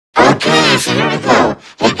so here we go.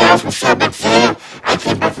 Hey guys, what's up? Back today, I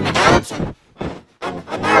came back from the galaxy,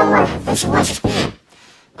 and now we're visualizing speed.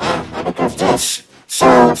 And because this, so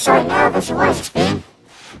right now visualizing speed,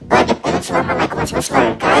 but it looks a lot more like What's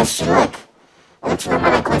Whistler. Guys, see look, it looks a lot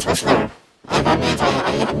more like What's Whistler. And that means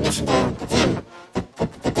I'm missing the theme,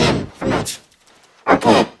 the theme from it.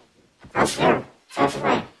 Okay, that's fair, that's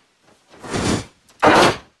right.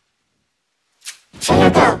 So here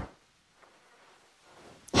we go.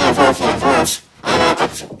 Yes. And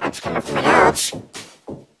that's coming from my notes.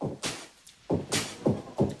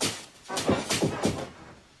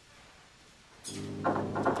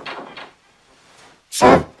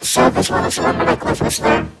 So this one is a little like What's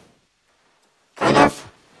Whistler. Kind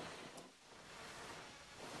of.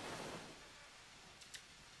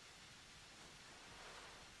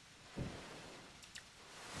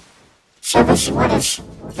 So this one is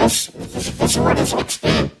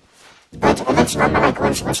XP. But it looks not like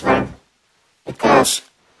What's Whistler. Because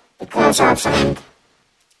I'm saying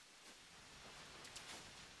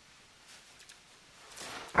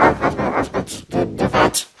do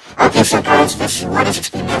that. Okay, so guys, this one is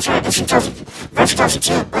XP Nature. This is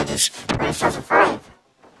 2002, but it's 2005.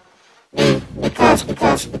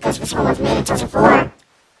 Because this one was made in 2004.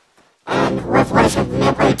 And what is it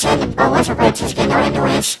made by 10? But what's it by 10 get node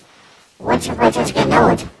anyways? What's it by 10 get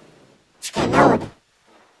node? It's get node.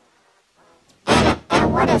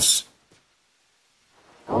 And what is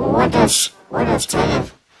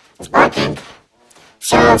 10? It's barking.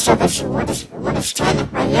 So this what is 10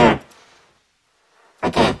 right here?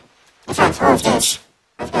 Okay, let's close this.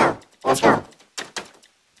 Let's go.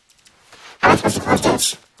 How am I supposed to close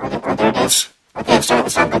this? Or there it is. Okay, it's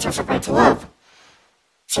not good to separate to love.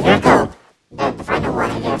 So here we go. The final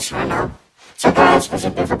one, I guess, I don't know. So guys, there's a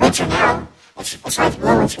beautiful picture now. It's like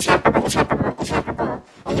blue, it's not purple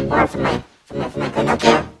anymore from my good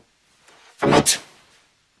Nokia. From it.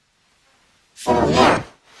 So yeah.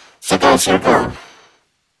 So guys, here we go.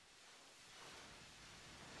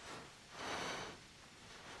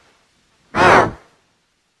 Wow.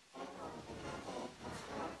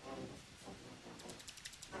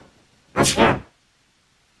 What's here?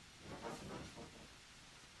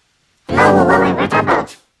 Hello, what are we talking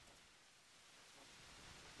about?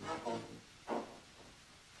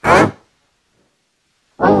 Huh?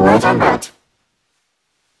 What are we talking about?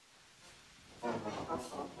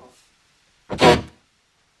 Okay.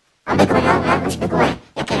 I'm big away now, let's big away.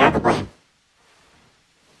 Okay, you're big away.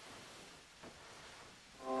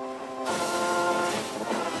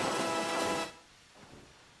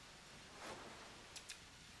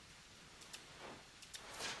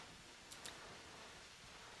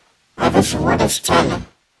 What is 10?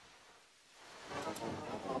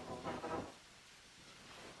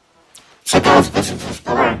 So guys, this is the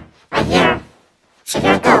store right here. So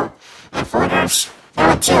here we go. And folders, there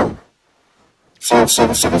are 2. So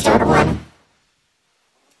there's the other one.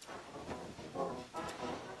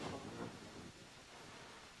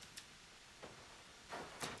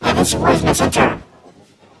 And this was in the center.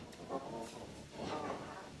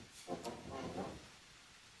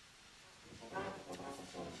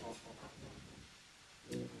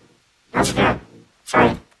 That's good.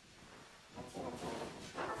 Sorry.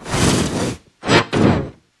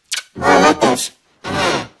 Well, I like this.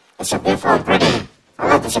 It's so beautiful and pretty. I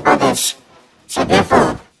like this about this. So beautiful.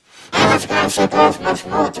 And let's go and sleep off much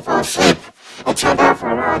more to fall asleep. It turned off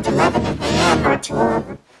around 11 a.m. or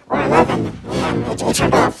 12 or 11 a.m. It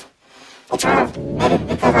turned off. It turned off maybe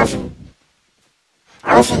because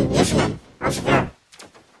I wasn't using it. I was there.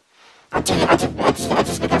 I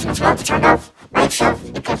just because my phone turned off by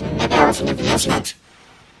itself because maybe I wasn't even using it.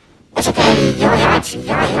 It's okay, you have to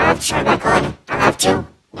turn it back on. I have to,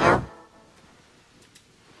 no.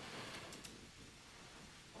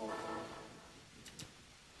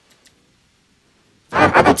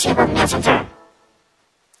 I bet you about the mail center.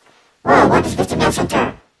 Whoa, what is Vista Mail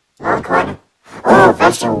Center? Long cord? Oh,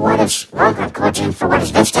 Vista 1 is long cord coding for what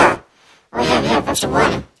is Vista? Oh yeah, Vista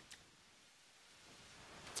 1.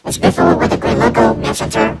 It's beautiful with a green logo, Mail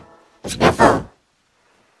Center. It's beautiful.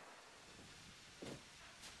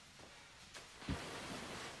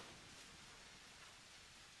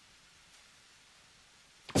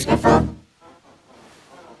 It's beautiful.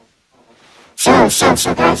 So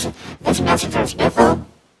guys, this Mail Center is beautiful.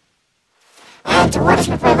 And what is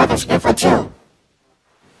my play level is beautiful too.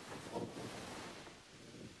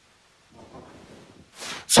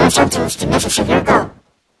 So sometimes the message should here go.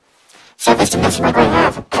 So this is the message we're going to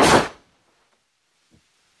have.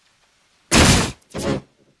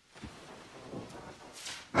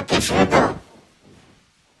 Okay, so here we go.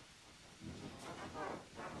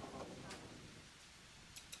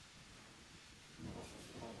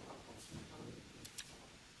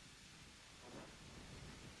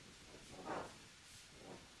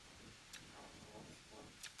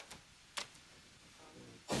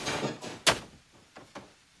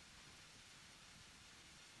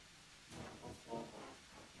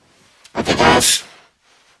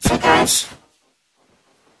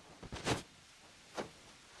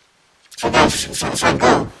 so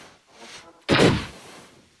go.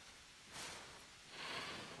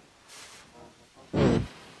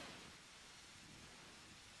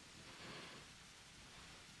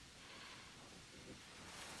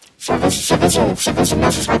 So this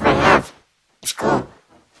message like I have. It's cool.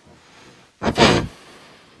 Okay.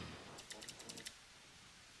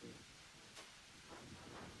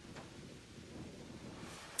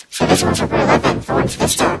 So this one's number 11 for one's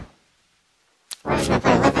vista. What is number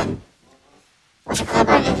 11? What's it called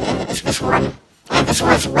about is this one? And this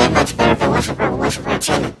one's way much better than what's number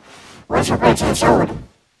 10. What's number 10 is old.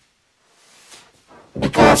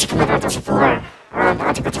 Because it came out of 2004, around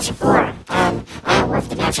Article 2004, and with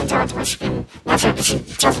the National George was in National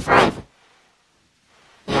 2005.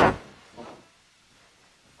 Yeah.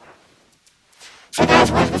 So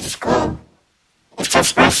guys, what is this cool? It's so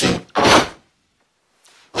spicy. Yeah,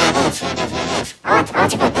 it is. I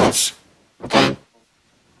want to get this. Okay?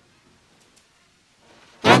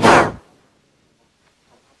 Here we go.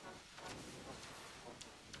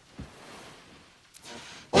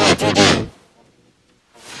 Yeah, 3D.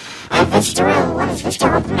 And this is the real one, is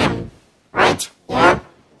Vista open, right? Yeah?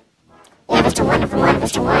 Yeah, Vista 1,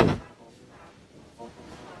 Vista 1.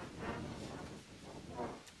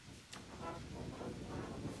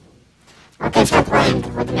 Okay, stop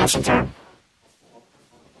playing with the messenger.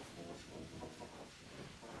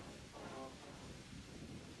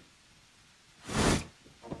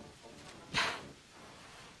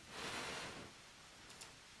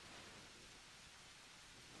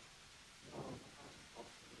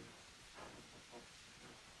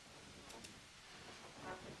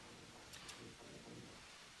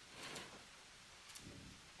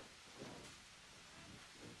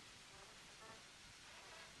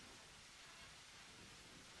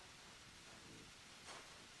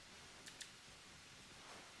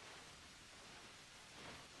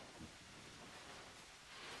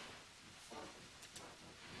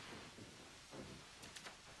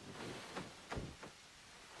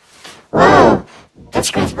 Whoa! That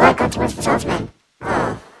screen's black on towards the salesman.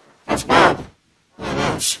 Oh, that's bad.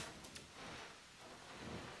 Yeah, it is.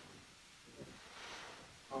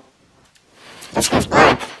 That screen's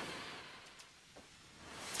black.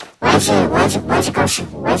 When is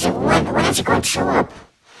it going to show up?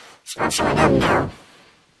 It's not showing up now.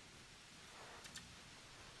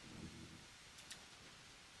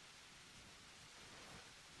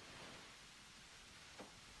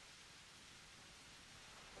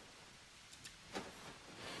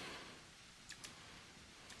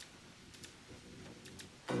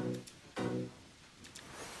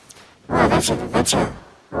 Oh, that's a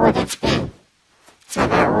wood XP. It's not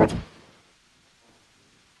that wood.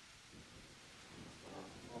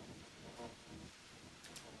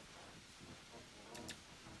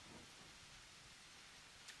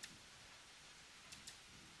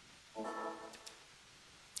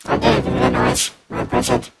 I did it, very nice. I press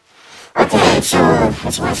it. Okay, so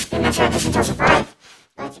it's what's been mentioned in 2005.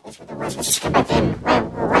 But it's with the words which is come back in.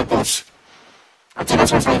 Right this. Okay,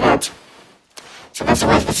 that's what's like that. So that's the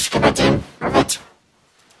words which is come back in. Of it.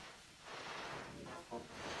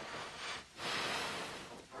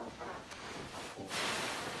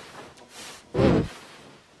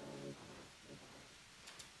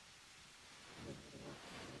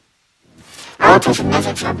 I'll take a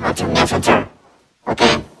message. I'll do messenger.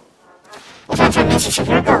 Okay. If I turn message,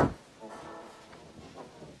 here we go.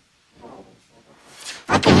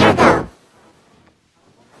 Okay, here we go.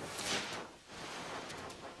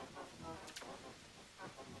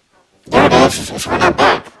 There it is. It's one up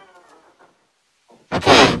back.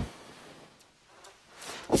 Okay.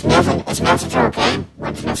 It's messenger, okay?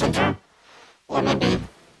 What's messenger? Yeah, maybe.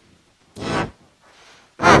 Yeah.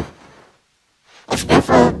 Oh. It's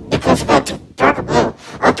beautiful because of that darker blue.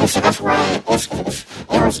 Okay, so that's why it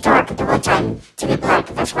was dark at the right time to be black.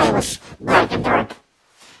 That's why it was black and dark.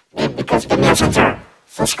 Because the messenger,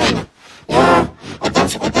 full screen. Yeah, it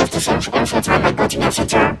does this every time I go to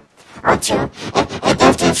messenger. Or to, it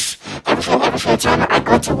does this every time I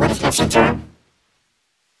go to what is messenger.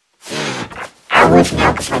 I would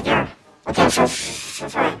now, because right there. Okay, so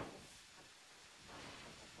sorry.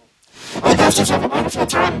 It does this every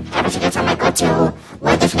time I go to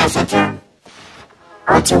what is messenger.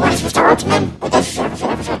 Or to what is Mr. Ultimate. It does this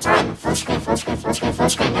every time. Full screen. Every time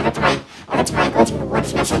I go to what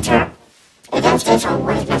is messenger. It does this on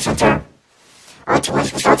what is messenger. Or to what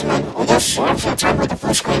is Mr. Ultimate. It does every time with the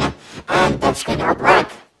full screen. And that screen are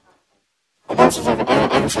black. It does this every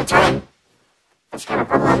time. That's kind of a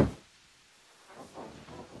problem.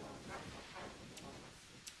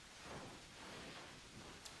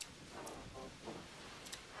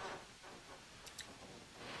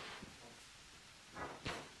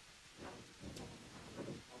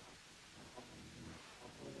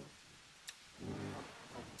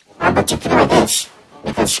 you keep it like this?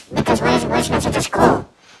 Because why is my message cool?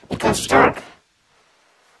 Because it's dark.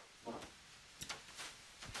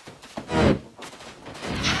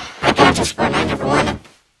 I can't just score 9 everyone.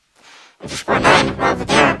 I just score 9 right over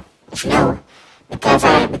there. It's new. Because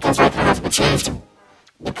I cannot be changed.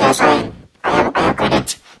 Because I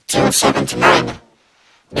upgraded to 7 to 9.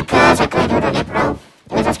 Because I couldn't do it on April.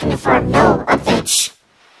 It was asking me for no updates.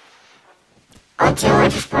 Until I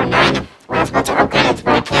just score 9. When I was about to upgrade it,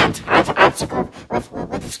 but I can't. I have to go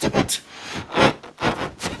with the stupid.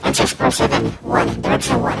 And just score 7-1, the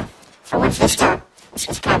original one. For one vista.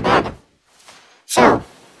 It's kind of bad. So,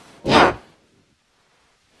 yeah.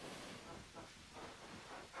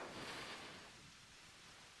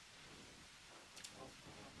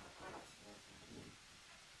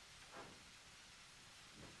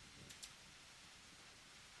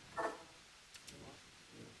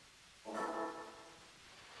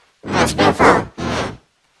 It's beautiful.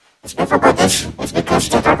 It's beautiful, but this is because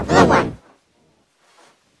the dark blue one.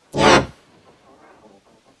 Yeah.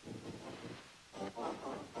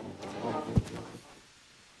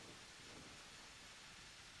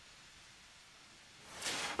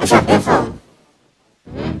 It's not beautiful.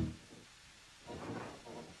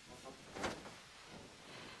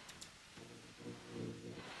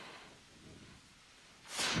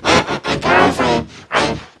 And guys, and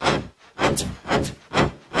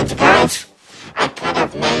guys, I kind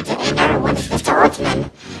of made another one with Mr.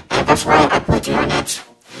 Altman, and that's why I put you on it.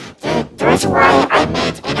 The reason why I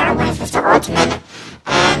made another one with Mr. Altman,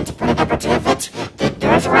 and to put a number to it, the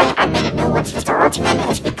reason why I made a new one with Mr. Altman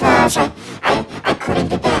is because I couldn't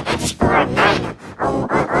get the empty score 9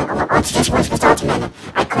 on just one with Mr. Altman.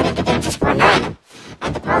 I couldn't get the empty score 9,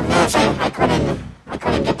 and the problem is I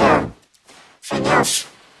couldn't get the something else.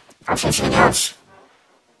 I'll say something else.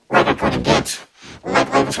 Like I couldn't get.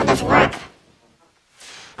 Like this one doesn't work.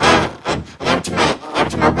 And every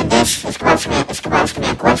time I open this, it's going to ask me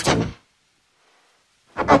a question.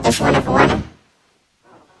 About this one, everyone.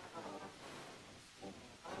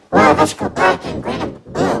 Well, let's go black and green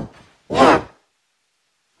and blue. Yeah.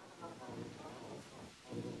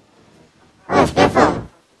 Oh, it's beautiful.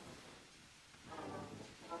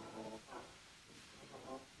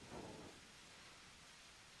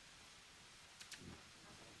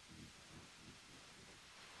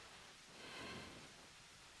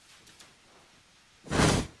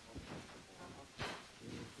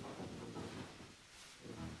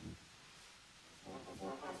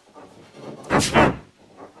 That's fair.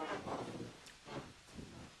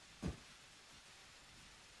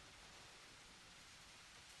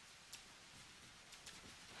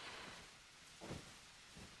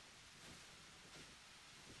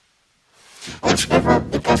 It's beautiful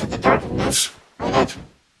because of the darkness. I like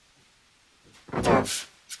it does.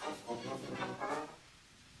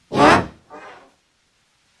 Yeah?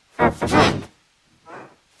 For friend.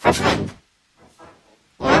 For friend.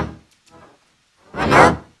 Yeah? I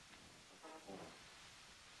know.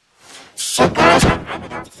 So guys, I'm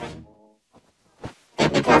about to say.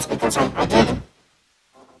 Because I did.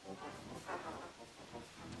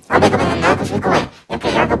 I'll be going now because you're going.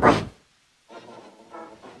 Okay, you're a good boy.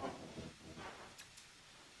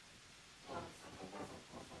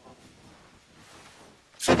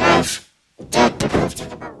 So guys, the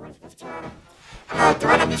posting about the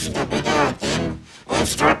one I'm using to be the theme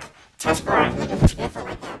is dark test bar. Look at what's beautiful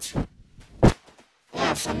like that.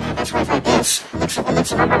 Yes, and that's why it's like this. It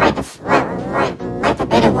looks remember like the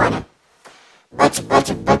beta one. But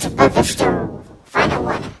this is the final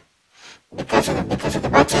one. Because of the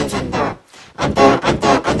buttons and the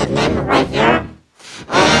name right here.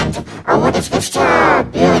 And what is this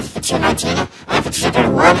build for 219,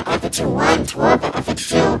 F231, F21, 12,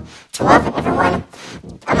 F2 12, everyone.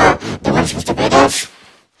 The ones with the betas.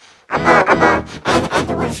 And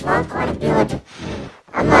the ones long going to build.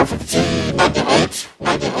 1598,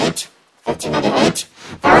 1598.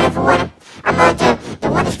 That one, everyone. The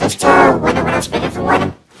one is just when I was made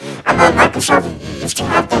everyone. Microsoft used to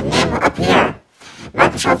have the name up here.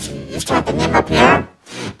 Microsoft used to have the name up here.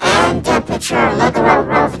 And put your logo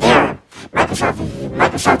right over there.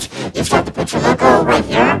 Microsoft used to have to put your logo right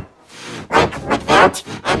here. Like that.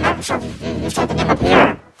 And Microsoft used to have the name up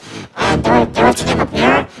here. And there was the name up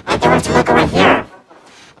here. And there was the logo right here.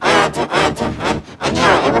 And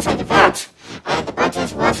yeah, it was like that. And the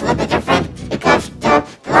buttons was a little bit different because the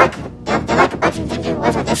like button thingy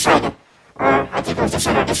was on this side. Or I think it was this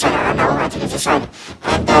side or this side, I don't know, I think it's this side.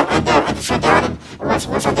 And the side down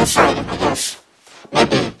was on this side, I guess.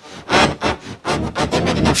 Maybe. And they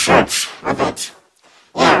made a new search of it.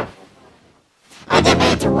 Yeah. And they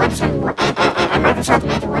made the ones and Microsoft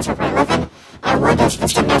made the ones for 11 and Windows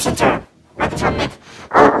Vista Messenger.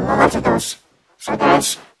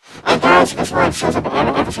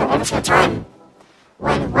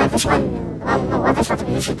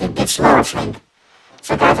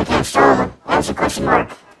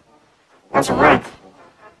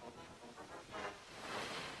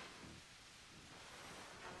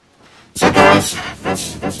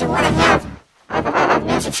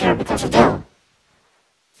 here because you do.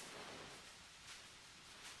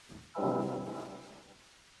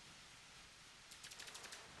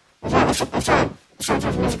 It's not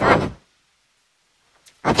just music on.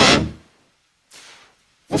 Okay.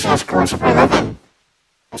 This is cool, Super 11.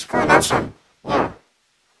 It's cool and awesome. Yeah.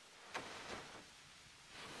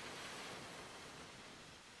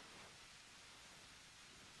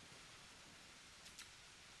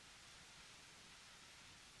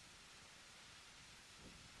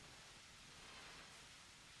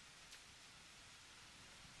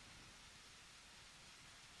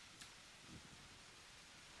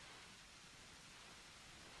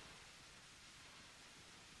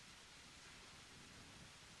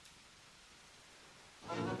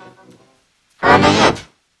 Not yet.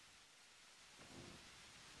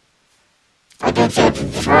 I did say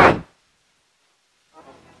before.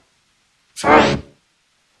 Sorry.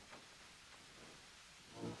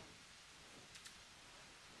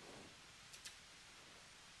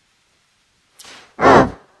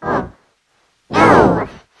 No.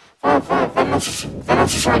 That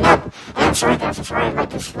showing up. I'm sorry guys, I'm sorry, like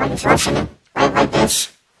this Russian. Like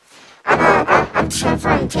this. I'm sorry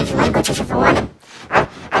for changing languages if I want.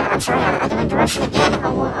 I'm sorry, I'm doing the Russian again.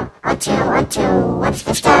 Onto what's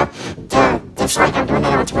this this like I'm doing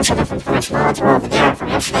it onto what's other from French over there from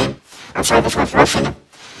yesterday. I'm sorry, this one's Russian. It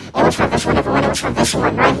was from this one, everyone, it was from this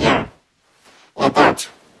one right here. Yeah, that.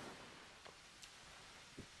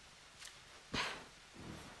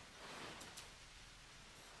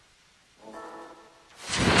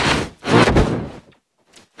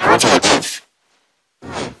 I'll tell you this.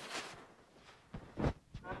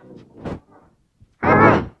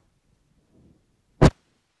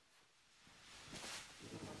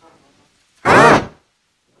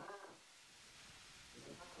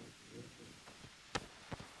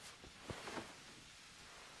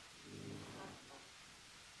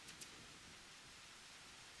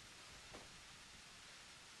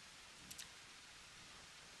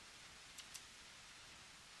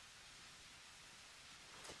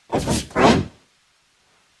 Is this playing?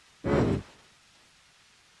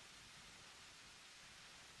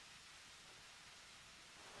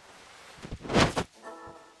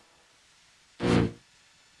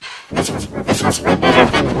 This was way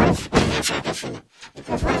better than what is Extreme Edition,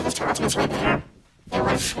 because one of the starts was way better. There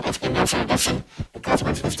was Extreme Edition, because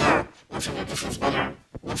once this Extreme Edition is better,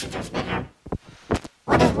 Messenger is better.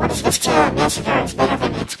 What is this Messenger is better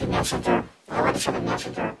than Extreme Messenger? I want to show the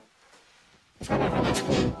Messenger. It's better than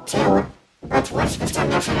Extreme 2. But what is this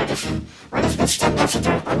Messenger Edition? What is this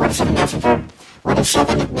Messenger? And what is 7 Messenger? What is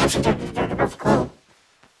 7 Messenger? They're both cool.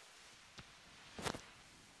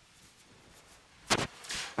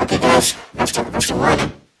 Okay guys, let's talk about some one.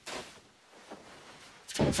 Let's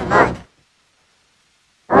take some log.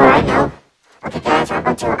 Alright now. Okay guys, I'm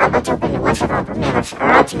about to open the WhatsApp for minutes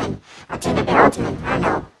or Ultimate. I'll take it to Ultimate, I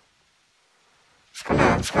know.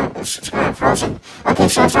 It's kinda frozen. Okay,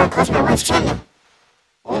 so it's all close my voice channel.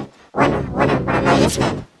 When am I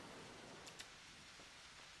listening?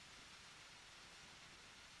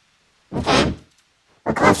 Okay,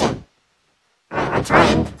 we're closing. I'm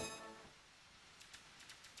trying.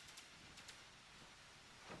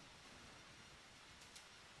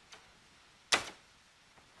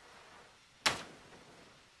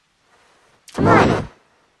 Come on.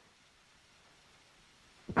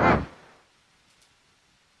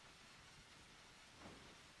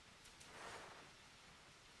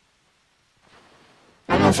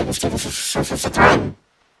 I know this is the time.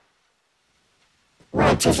 When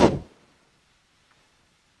I choose it.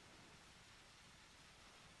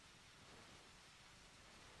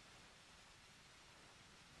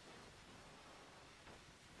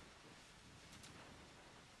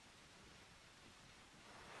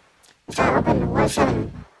 If I open the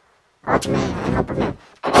Y7 Ultimate and open it.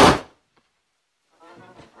 Hold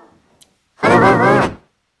on.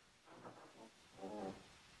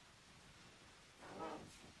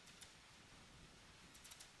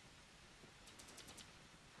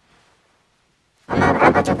 I'm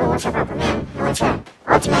about to open WhatsApp open in WhatsApp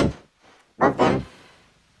Ultimate. Both them.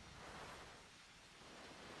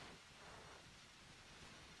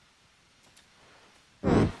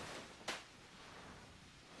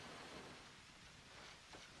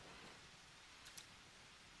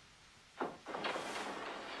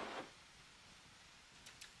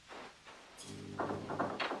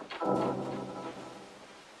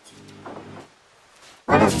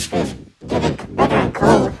 What is this space getting better and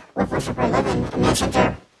cool with WhatsApp 11 and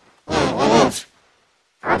Messenger? Yeah, it is.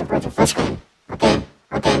 I want to break the full screen. Okay.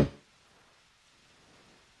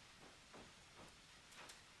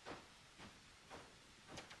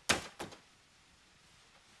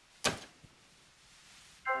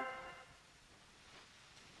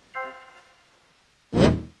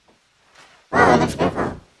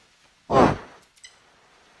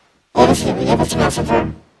 Yeah, that's the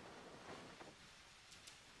messenger.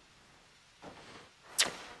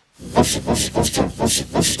 This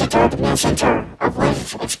is the third messenger of wave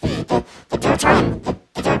speed. The third time,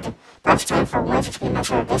 that's time for wave speed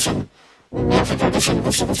measure addition. Messenger addition,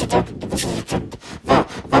 this is the third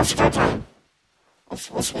time.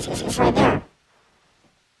 It's right there.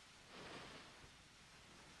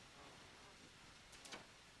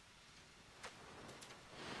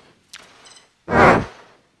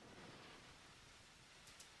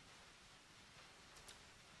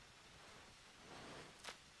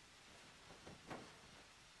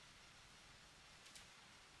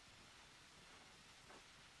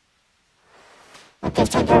 Okay,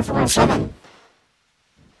 stay there for 17.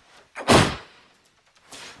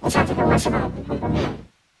 Let's have to go listen up.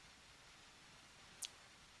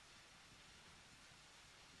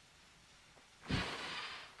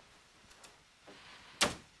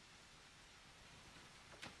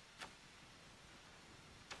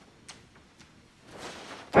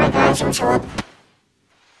 Alright guys, I'm showing up.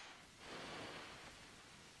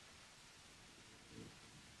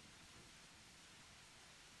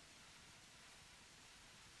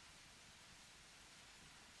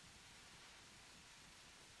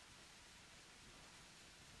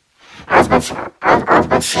 I was about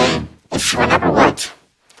to say, it's whenever what?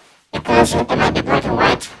 Because it might be black and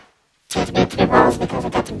white. So to be 3 balls because I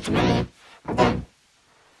got too many of them.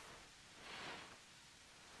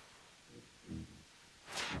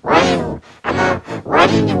 Why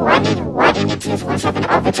do you need to use 17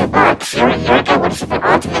 of virtualbox? Your guy would have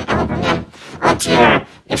the ultimate album on tier.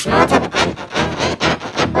 It's not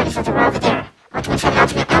and what is it over there? Ultimate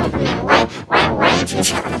album. Why did you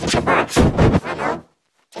use it on virtualbox? I know.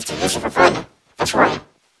 Just to use it for fun. That's why.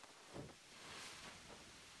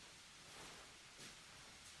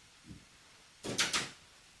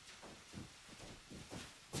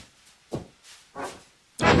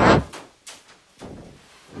 I know.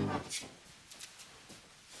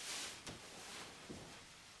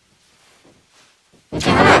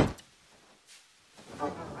 Okay, hold on.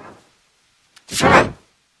 Just hold on.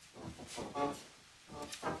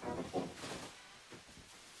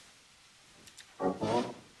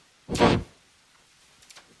 Okay.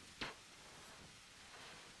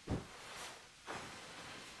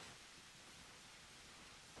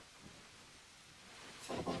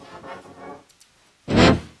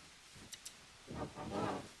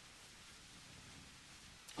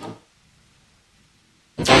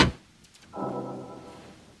 Okay.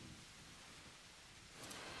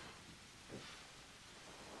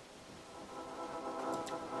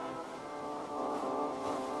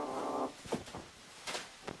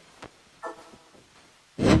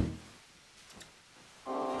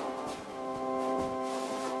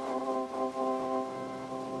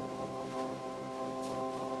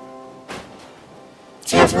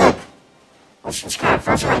 Cheers, look. It's kind of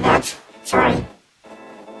fuzzy like that. Sorry.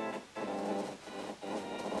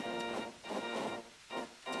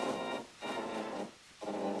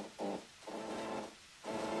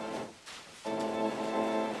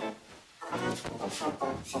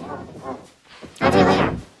 I'll do it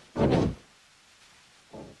later. Maybe.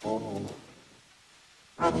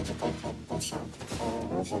 I need to take this sound.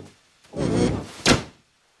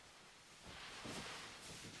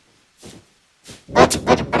 But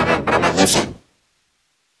I'm not using.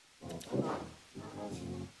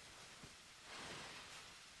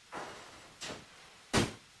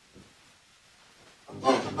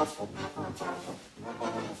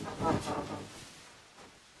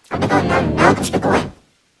 I'm going now, let's get going.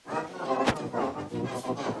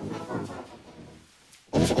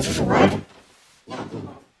 Is this a word?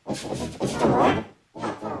 Is it a word?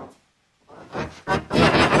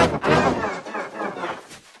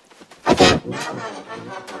 Okay.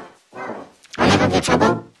 Are you gonna get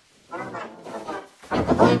trouble?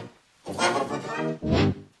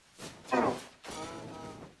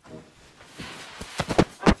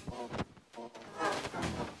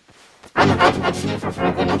 I just need for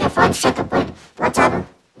a video to find second WhatsApp.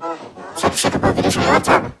 Second video from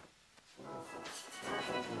WhatsApp.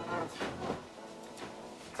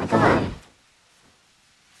 Come on.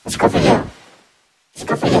 Let's go for you. Let's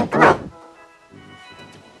go for you. Come on.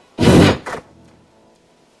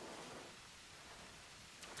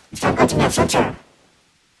 Let's go to Messenger.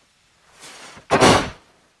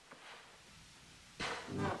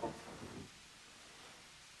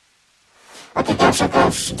 Okay,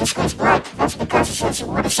 this goes black. That's because it says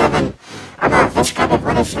 1 to 7. I'm not this kind of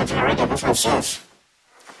what is the generator, that's what it says.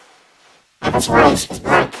 And that's why it's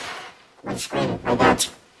black. My screen, like that.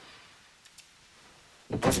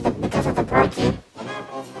 Because of the bright key.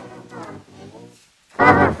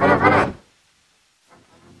 Hold on.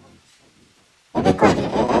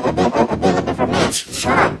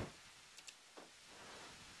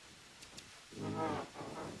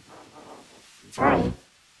 Sorry.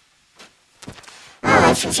 Oh,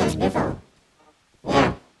 that sure seems beautiful.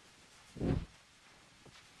 Yeah.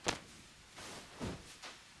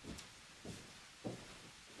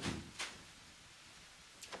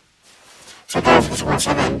 So guys, this is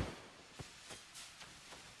 1-7.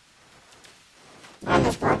 And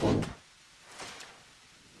it's blocking.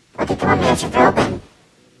 Okay, come on, man, should open.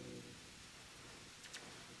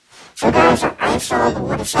 So guys, I installed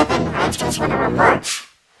 1-7. I installed one around March,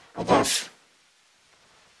 I guess.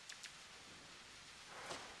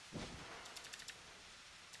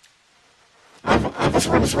 And this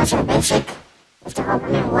one is also basic. It's the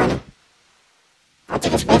opening one. I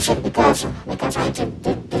think it's basic because I did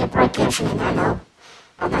the broadcasting and I know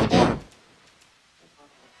an idea.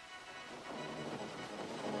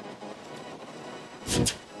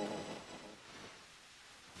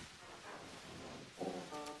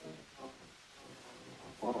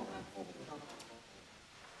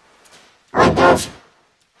 Oh, guys,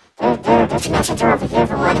 there's a messenger over here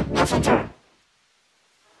for one messenger.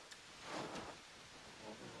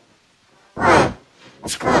 Wow,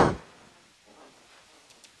 that's cool.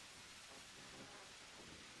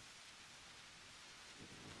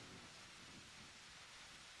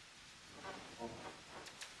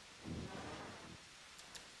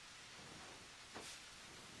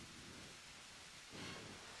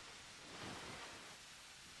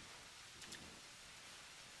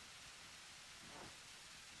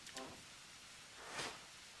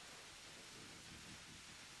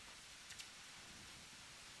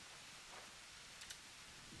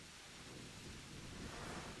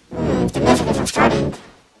 The music isn't starting.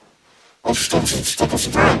 It's taking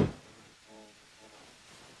some time.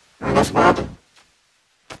 Oh, that's bad.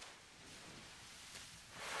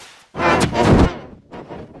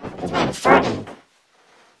 It's not starting.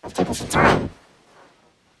 It's taking some time.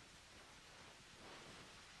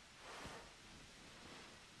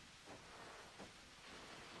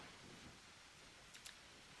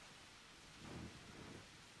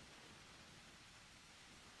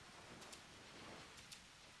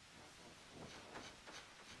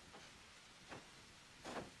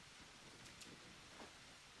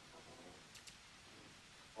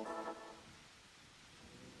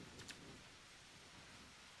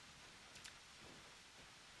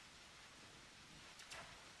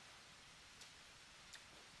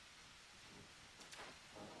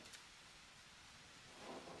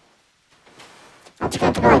 I think I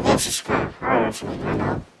have to go like this. It's kind of harder for me, I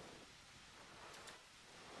know.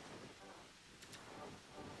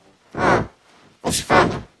 Oh, it's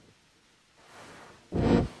fun.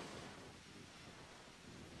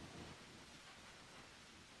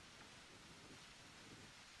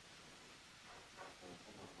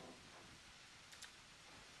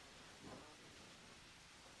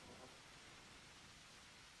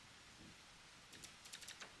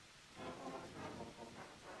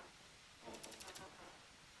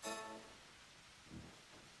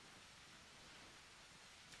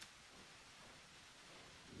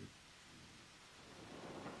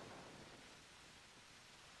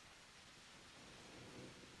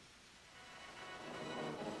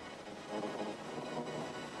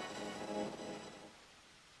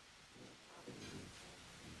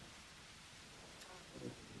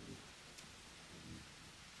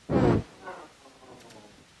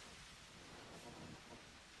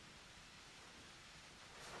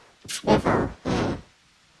 It's beautiful.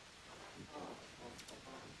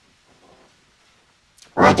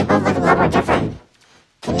 Why do both look a lot more different?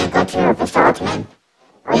 Can you go to your vista ultimate?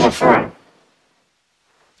 Oh yeah, sure.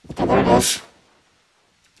 Okay, there it is.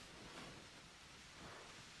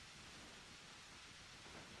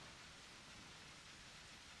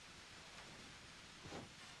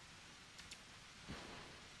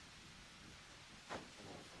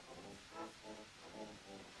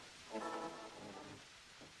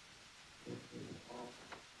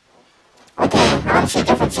 Okay, I want to see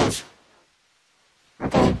differences.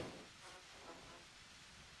 Okay.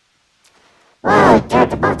 Whoa, they're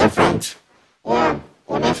both different. Yeah,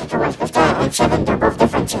 the messenger was vista and 7, they're both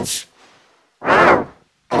differences. Wow.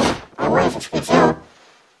 I wonder if it's good too.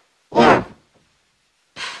 Yeah.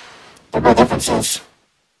 They're both differences.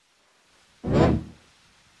 And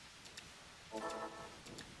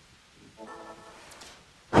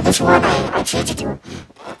this one I changed it to.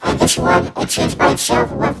 And this one I changed by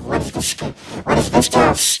itself. What is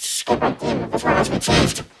vista skip by theme? This one has been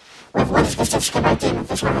changed. What is vista skip by theme?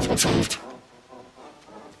 This one has been changed.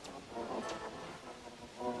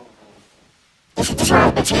 This one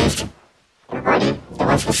has been changed. Everybody, the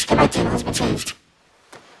one for skip by theme has been changed.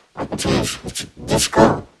 Has been changed. It's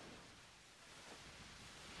cool.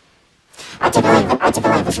 I didn't I do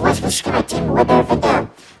believe this was describing whether the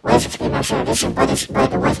West Screen Master Edition, but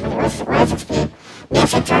the West Screen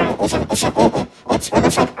Messenger it's it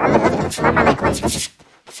looks like a lot more like what's this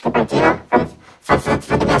compared to from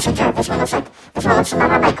the Messenger. This one looks a lot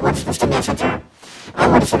more like what's the Messenger.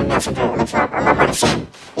 And what is the Messenger? It looks a lot more the same.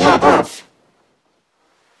 Yeah, it does.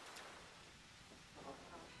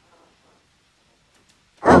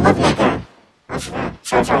 Oh, Movie Maker.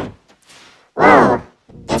 Sorry. Whoa,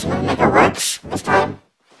 this Movie Maker works this time.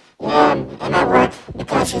 Yeah, it might work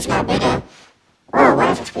because he's not bigger. Whoa,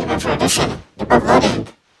 why is it Screen Master Edition? They're both loading.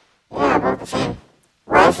 Yeah, both the same.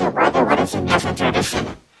 What is the Messenger Edition?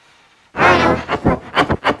 I don't know,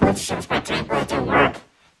 I put Service Pack 3, but it didn't work.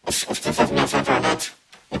 It's just as Messenger on it.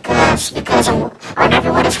 Because on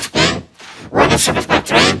everyone's screen, when it's Service Pack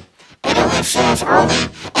 3, it only says it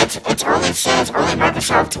only says only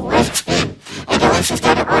Microsoft West screen. It only says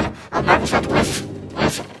that on Microsoft West.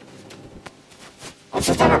 It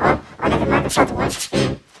says that on every Microsoft West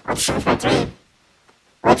screen on Service Pack 3.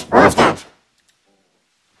 What was that?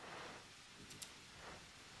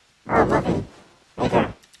 Oh, Movie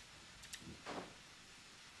Maker.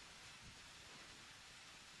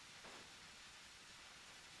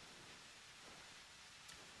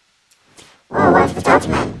 Oh, where's the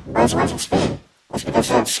document? Where's the screen? It's because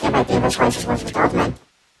the scheme idea was where's the document.